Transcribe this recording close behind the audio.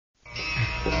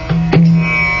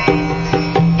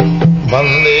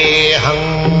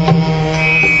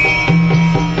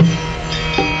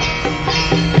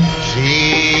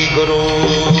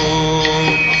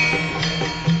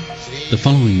The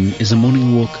following is a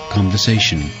morning walk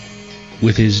conversation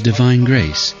with His Divine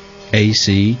Grace,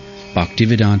 A.C.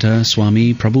 Bhaktivedanta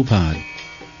Swami Prabhupada,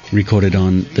 recorded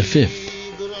on the 5th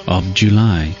of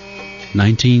July,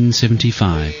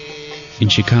 1975, in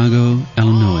Chicago,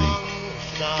 Illinois.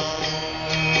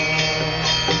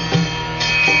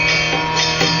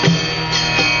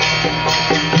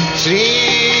 Sri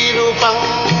Rupam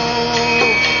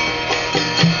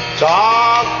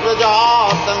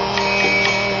Chakrajatam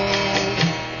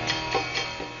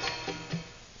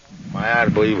Maya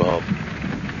Vaibhav,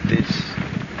 this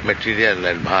material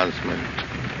advancement,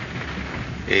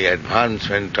 a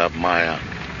advancement of Maya,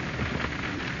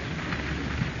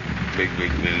 big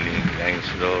building, nice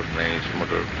road, nice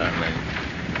motor car,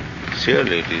 nice.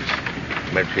 Surely it is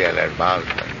material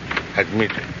advancement,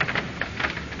 admitted.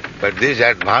 But this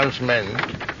advancement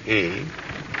is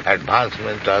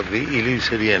advancement of the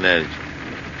illusory energy.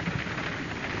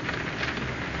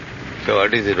 So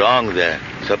what is wrong there?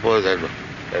 Suppose that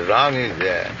the wrong is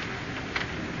there,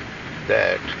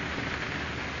 that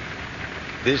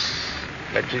this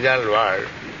material world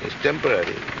is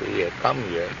temporary. We have come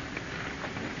here,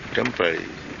 temporary,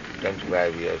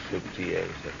 25 years, 50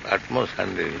 years, at most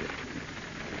 100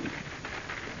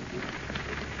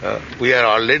 years. We are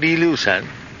already illusion,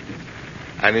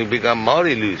 and we become more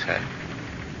illusion.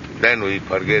 Then we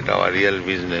forget our real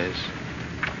business.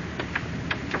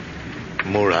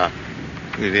 Mudha.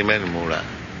 We remain Mudha.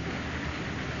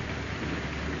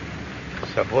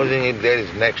 Supposing if there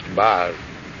is next birth,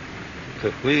 so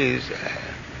who is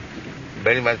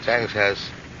very much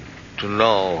anxious to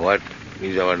know what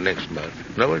is our next birth?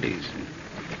 Nobody is.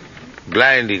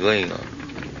 Blindly going on.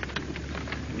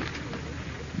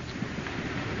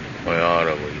 Where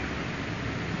are we?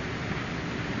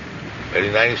 Very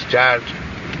nice church,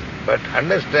 but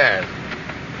understand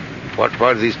what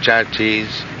for this church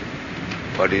is,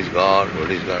 what is God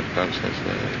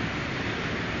consciousness.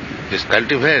 Just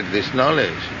cultivate this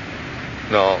knowledge.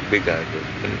 No, because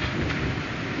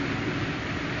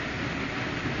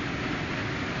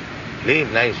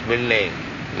live nice building,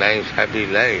 nice happy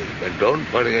life, but don't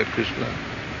forget Krishna.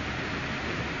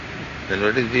 Then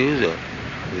what is the use of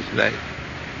this life?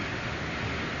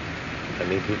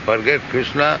 And if you forget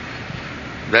Krishna,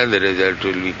 then the result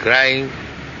will be crying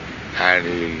and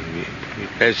you will be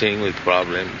facing with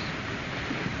problems.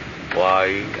 Why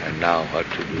and now what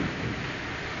to do?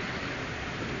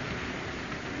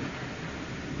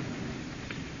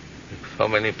 So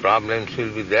many problems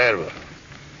will be there.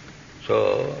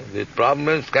 So the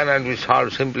problems cannot be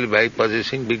solved simply by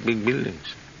possessing big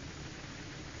buildings.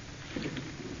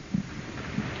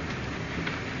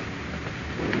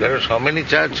 There are so many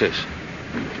churches.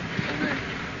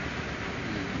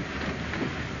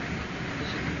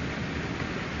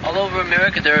 All over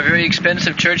America there are very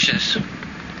expensive churches.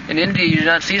 In India you do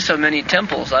not see so many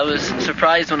temples. I was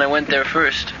surprised when I went there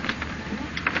first,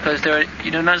 because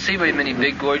you do not see very many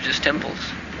big gorgeous temples.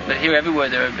 But here everywhere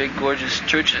there are big gorgeous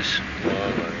churches.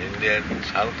 India,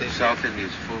 South India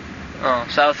is full. Oh,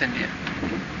 South India.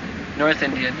 North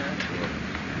India not.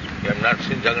 You have not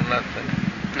seen Jagannath?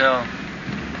 No.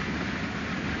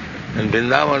 And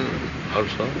Vrindavan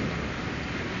also,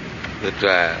 that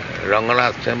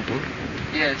Ranganath temple.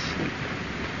 Yes.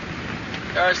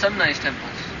 There are some nice temples.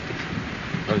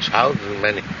 And south,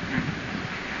 many.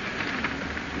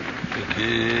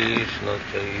 Krishna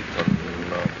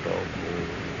Chaitanya Prabhu.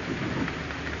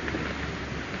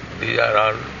 These are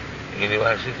all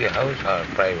university house or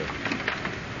private?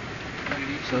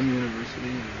 Some university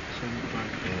and some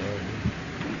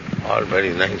private. All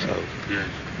very nice house. Yes.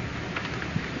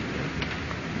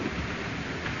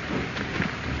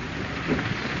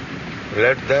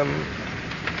 Let them,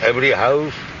 every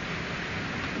house,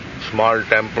 small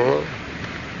temple,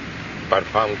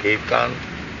 perform kirtan,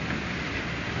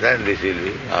 then this will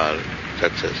be all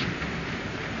successful.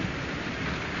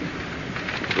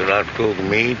 Do not cook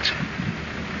meat,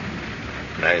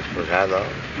 nice prasada.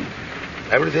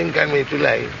 Everything can be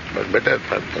utilized, but better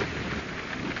purpose.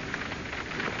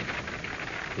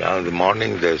 Now in the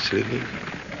morning they are sleeping.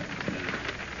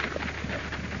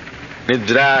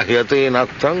 Nidra hyate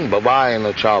naktang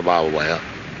babaya cha bhavaya.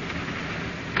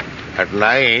 At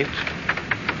night,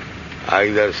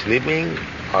 either sleeping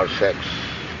or sex.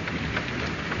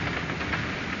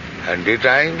 And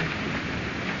daytime,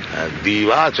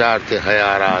 divacharte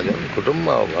hayarajan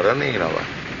kutumba varane nava.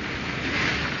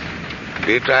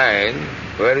 Daytime,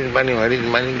 where is money? Where is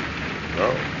money?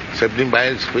 No. 70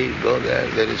 miles free, go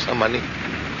there is some money.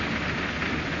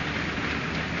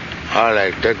 All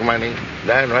right, take money.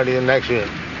 Then what is the next one?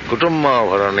 Kutumma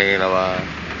bharane nama.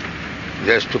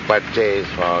 Just to purchase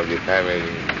for the family,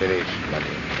 finish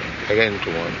money. Again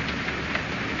tomorrow.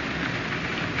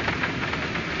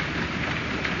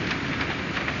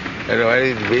 And what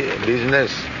is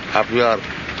business of your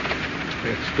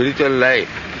spiritual life?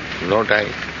 No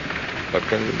time. What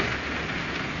can you do?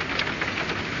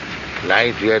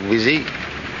 Night you are busy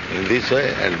in this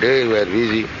way, and day you are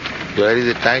busy. Where is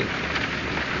the time?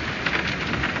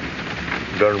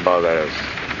 Don't bother us.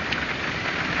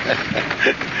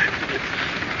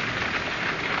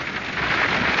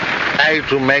 Try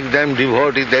to make them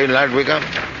devotees, they will not become.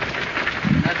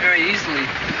 Not very easily.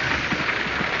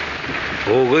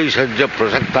 भोगै सज्ज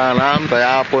प्रसक्तानाम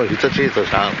तयाप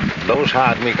हितचेतसाम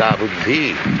दंशात्मिका बुद्धि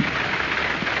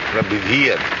न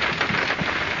विधीयत.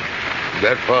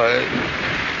 Therefore,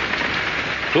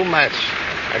 too much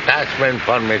attachment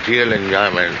for material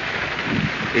enjoyment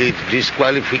is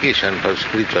disqualification for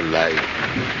spiritual life.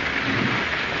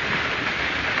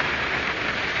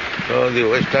 So the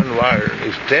Western world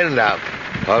is turned up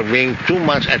for being too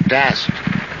much attached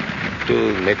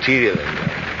to material enjoyment.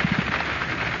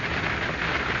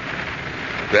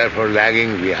 Therefore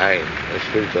lagging behind the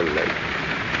spiritual life.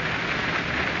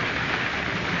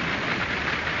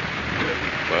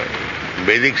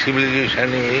 Vedic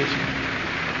civilization is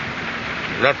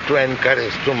not to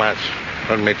encourage too much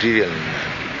for material enjoyment.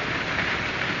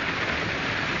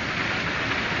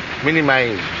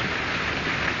 Minimized.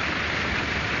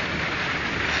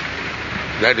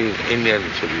 That is Indian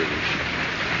civilization.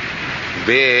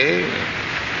 They,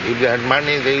 if they had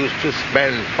money, they used to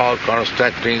spend for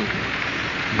constructing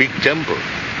big temple,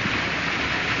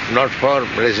 not for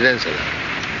residential.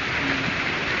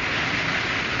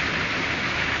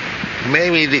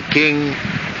 Maybe the king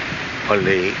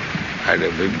only had a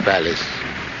big palace.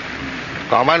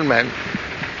 Common man,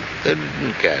 they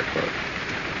didn't care for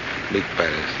big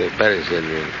palace. The palace they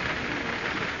lived.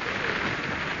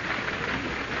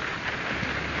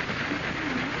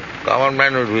 Common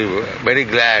man would be very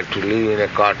glad to live in a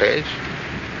cottage,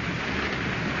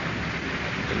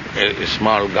 a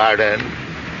small garden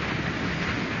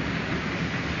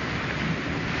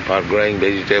for growing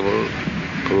vegetable,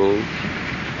 fruit,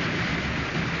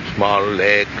 small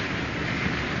lake.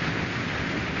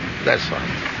 That's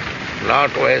all.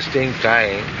 Not wasting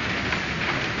time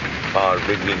for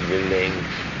big buildings,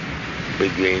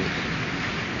 big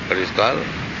what is called?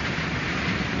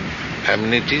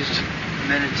 Amenities.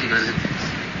 Amenities.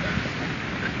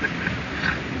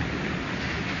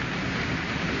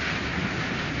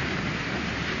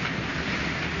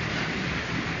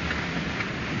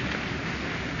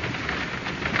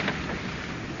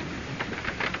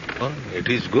 It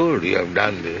is good you have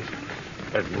done this,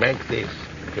 but make this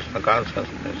Krishna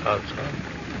consciousness also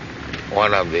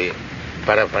one of the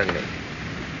paraphernalia.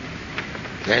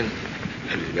 Then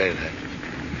it is very nice.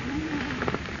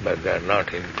 But they are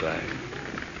not inclined.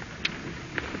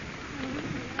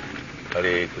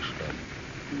 Hare Krishna.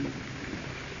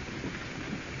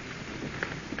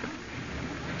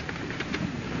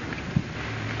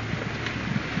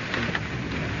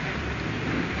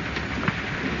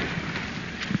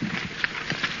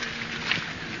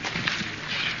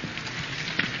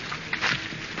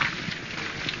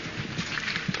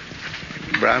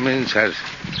 Brahmins are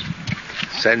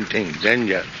scenting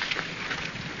danger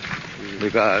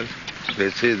because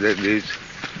they see that these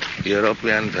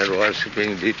Europeans are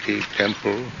worshipping deity,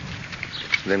 temple,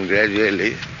 then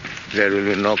gradually there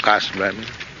will be no caste Brahmin.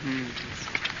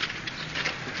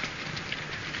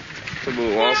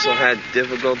 Prabhu also had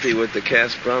difficulty with the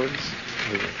caste Brahmins.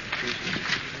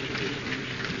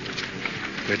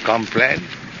 They complained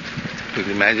to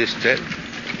the magistrate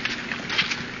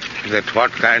that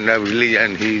what kind of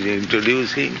religion he is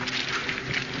introducing.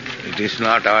 It is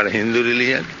not our Hindu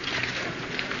religion.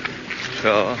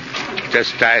 So,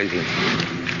 chastise him.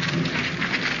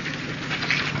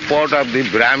 Part of the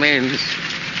Brahmins,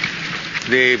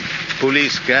 the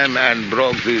police came and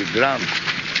broke the drum.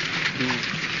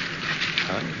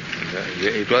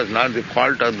 It was not the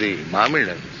fault of the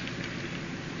Mohammedans.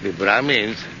 The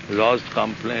Brahmins lodged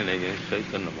complaint against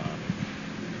Chaitanya Mahaprabhu.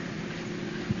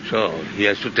 So he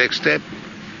has to take step.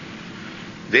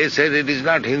 They said it is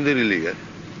not Hindu religion.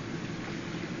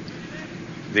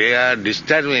 They are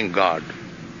disturbing God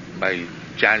by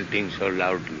chanting so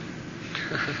loudly.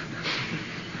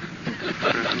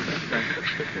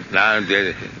 Now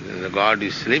the God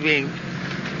is sleeping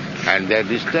and they are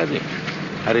disturbing.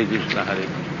 Hare Krishna, Hare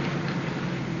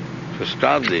Krishna. So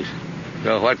stop this.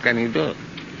 So what can he do?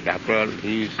 After all,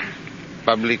 he is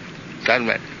public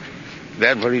servant.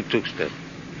 Therefore he took step.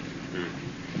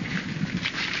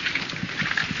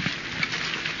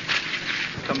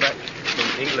 come back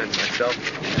from England, myself,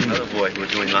 another boy who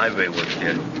was doing library work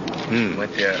there.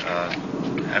 Went there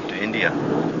after India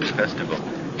festival.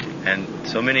 And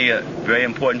so many very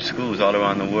important schools all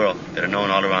around the world that are known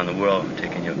all around the world are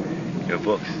taking your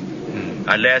books.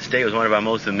 Our last day was one of our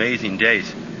most amazing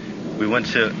days. We went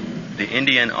to the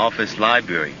Indian Office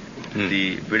Library,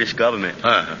 the British government,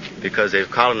 because they've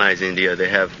colonized India, they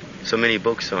have so many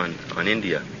books on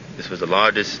India. This was the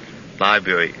largest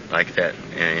library like that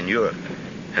in Europe.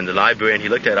 And the librarian, he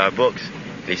looked at our books,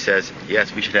 and he says,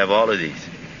 yes, we should have all of these.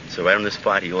 So right on the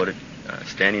spot, he ordered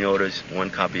standing orders, one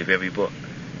copy of every book.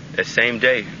 That same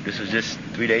day, this was just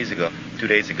 2 days ago,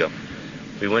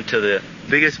 we went to the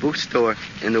biggest bookstore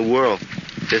in the world.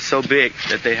 They're so big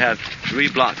that they have 3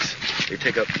 blocks. They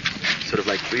take up sort of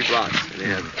like 3 blocks, and they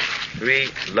have 3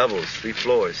 levels, 3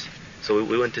 floors. So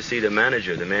we went to see the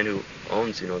manager, the man who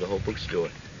owns, the whole bookstore.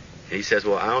 And he says,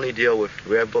 well, I only deal with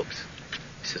rare books.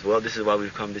 He says, well, this is why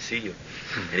we've come to see you.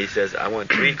 And he says, I want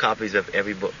 3 copies of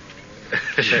every book.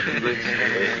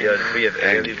 3 of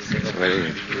every single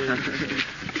book.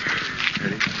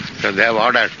 So they have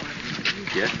ordered.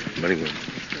 Yes. Very good.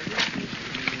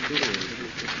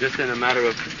 Just in a matter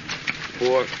of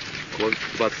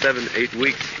about 7, 8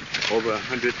 weeks, over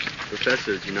 100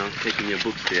 professors, taking your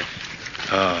books there.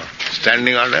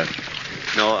 Standing order?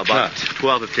 No, about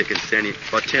 12 have taken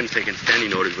about 10 have taken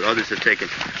standing orders, but others have taken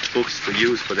books to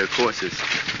use for their courses,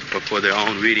 or for their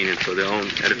own reading and for their own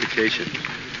edification.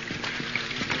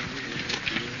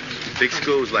 Big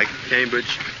schools like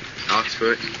Cambridge,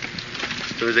 Oxford,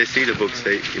 as soon as they see the books,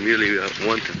 they immediately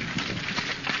want them.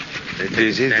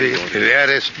 This is the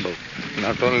rarest book.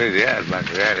 Not only rare, but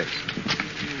rarest.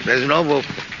 There is no book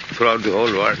throughout the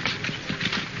whole world.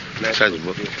 Such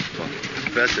book.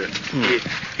 Professor,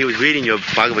 he was reading your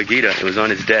Bhagavad Gita. It was on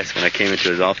his desk when I came into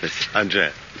his office.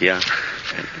 Andre. Yeah.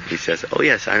 And he says, oh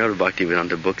yes, I know the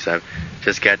Bhaktivedanta books. I've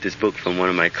just got this book from one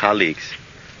of my colleagues.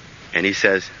 And he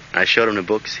says, I showed him the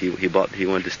books. He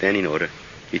wanted the standing order.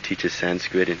 He teaches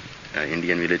Sanskrit and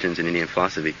Indian religions and Indian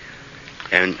philosophy.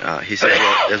 And he said,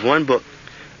 well, there's one book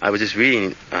I was just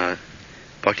reading,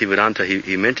 Bhaktivedanta.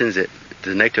 He mentions it,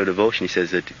 the Nectar of Devotion. He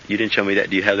says that you didn't show me that.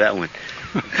 Do you have that one?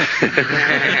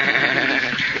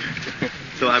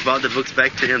 So I brought the books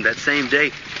back to him that same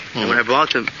day. And when I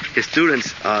brought them, his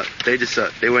students,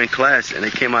 they were in class, and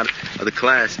they came out of the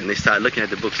class, and they started looking at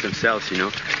the books themselves,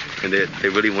 and they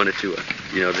really wanted to,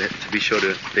 to be sure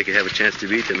that they could have a chance to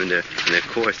read them in their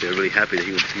course. They were really happy that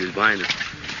he was buying them.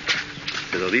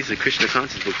 So these are Krishna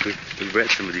conscious books. We've read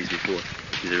some of these before.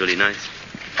 These are really nice.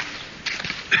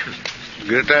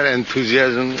 Greater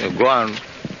enthusiasm go on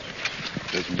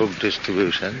with book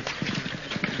distribution.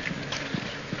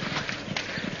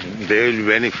 They will be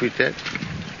benefited,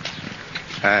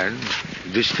 and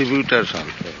distributors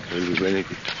also will be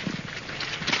benefited.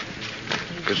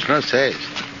 Krishna says,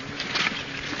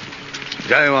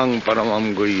 Jayamang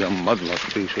paramam guhyam mad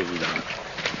bhakti suvidhana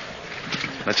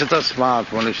nachatasmat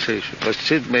manusheshu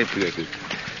paschid me priyati.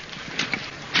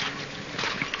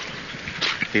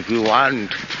 If you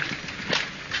want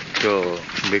to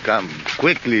become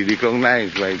quickly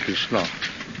recognized by Krishna,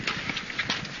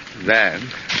 then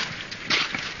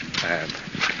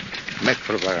make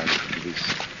propaganda to this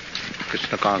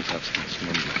Krishna consciousness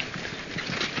movement.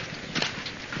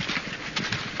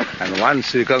 And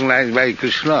once recognized by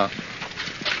Krishna,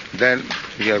 then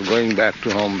you are going back to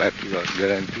home, back to your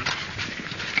guarantee.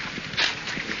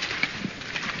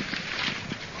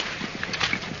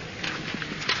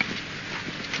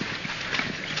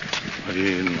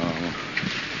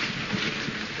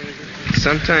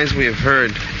 Sometimes we have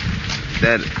heard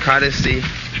that Kadasi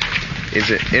is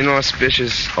an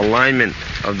inauspicious alignment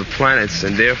of the planets,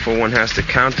 and therefore one has to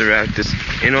counteract this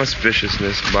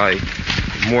inauspiciousness by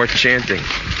more chanting.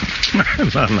 No.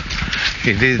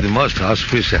 It is the most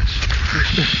auspicious.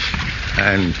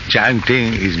 And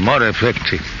chanting is more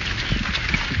effective.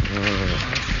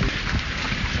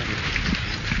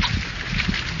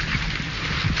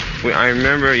 I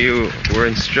remember you were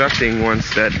instructing once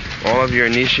that all of your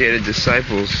initiated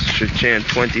disciples should chant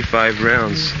 25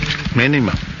 rounds.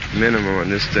 Minimum on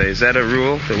this day. Is that a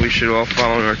rule that we should all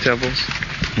follow in our temples?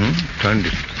 20.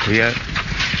 We have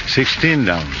 16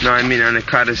 rounds. No, I mean on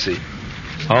Ekadasi.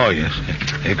 Oh, yes.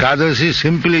 Ekadasi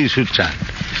simply you should chant.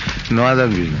 No other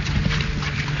business.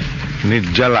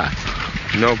 Nirjala.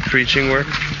 No preaching work?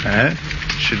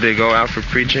 Should they go out for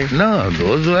preaching? No,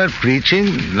 those who are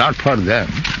preaching, not for them.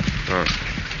 Oh.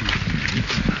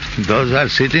 Those who are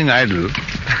sitting idle,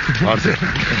 for them.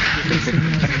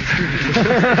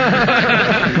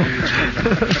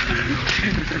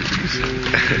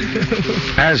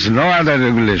 Has no other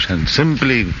regulation,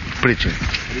 simply preaching.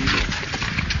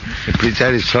 The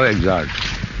preacher is so exalted.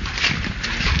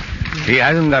 He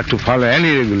hasn't got to follow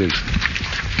any regulation.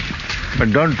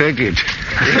 But don't take it.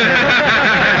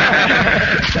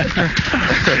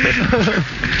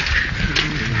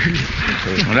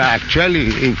 Actually,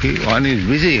 if one is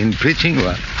busy in preaching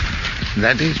work,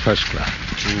 that is first class.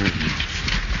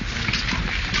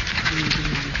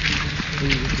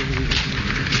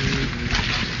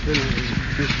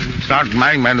 It's not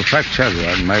my manufacture,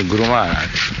 my Guru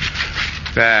Maharaj.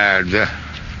 That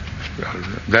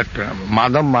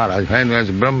Madhav Maharaj, when he was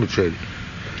Brahmachari,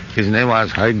 his name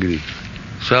was Haigri.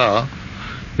 So,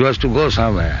 he was to go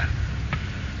somewhere.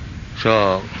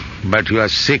 So, but he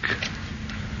was sick.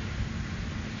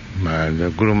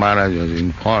 The Guru Maharaj was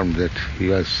informed that he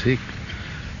was sick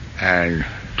and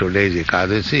today is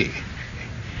Ekadasi.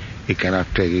 He cannot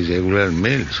take his regular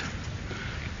meals.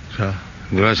 So,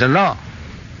 Guru said, no.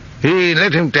 He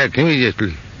let him take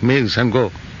immediately meals and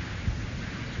go.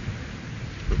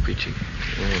 For preaching.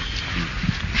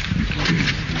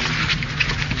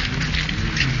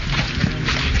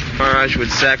 Maharaj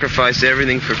would sacrifice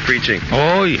everything for preaching.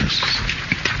 Oh, yes.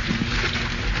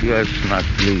 He was not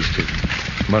pleased with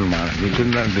Guru Maharaj. He could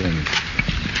not do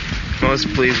anything.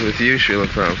 Most pleased with you, Srila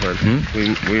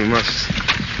Prabhupada. We must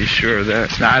be sure of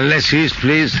that. Now, unless he is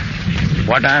pleased,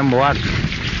 what I am worth,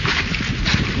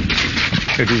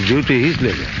 it is due to his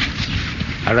level.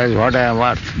 Otherwise, what I am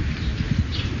worth?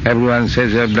 Everyone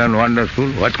says you have done wonderful.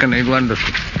 What can I do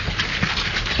wonderful?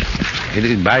 It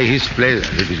is by his pleasure.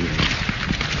 It is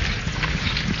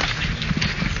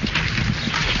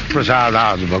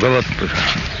prasadat bhagavat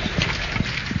prasad.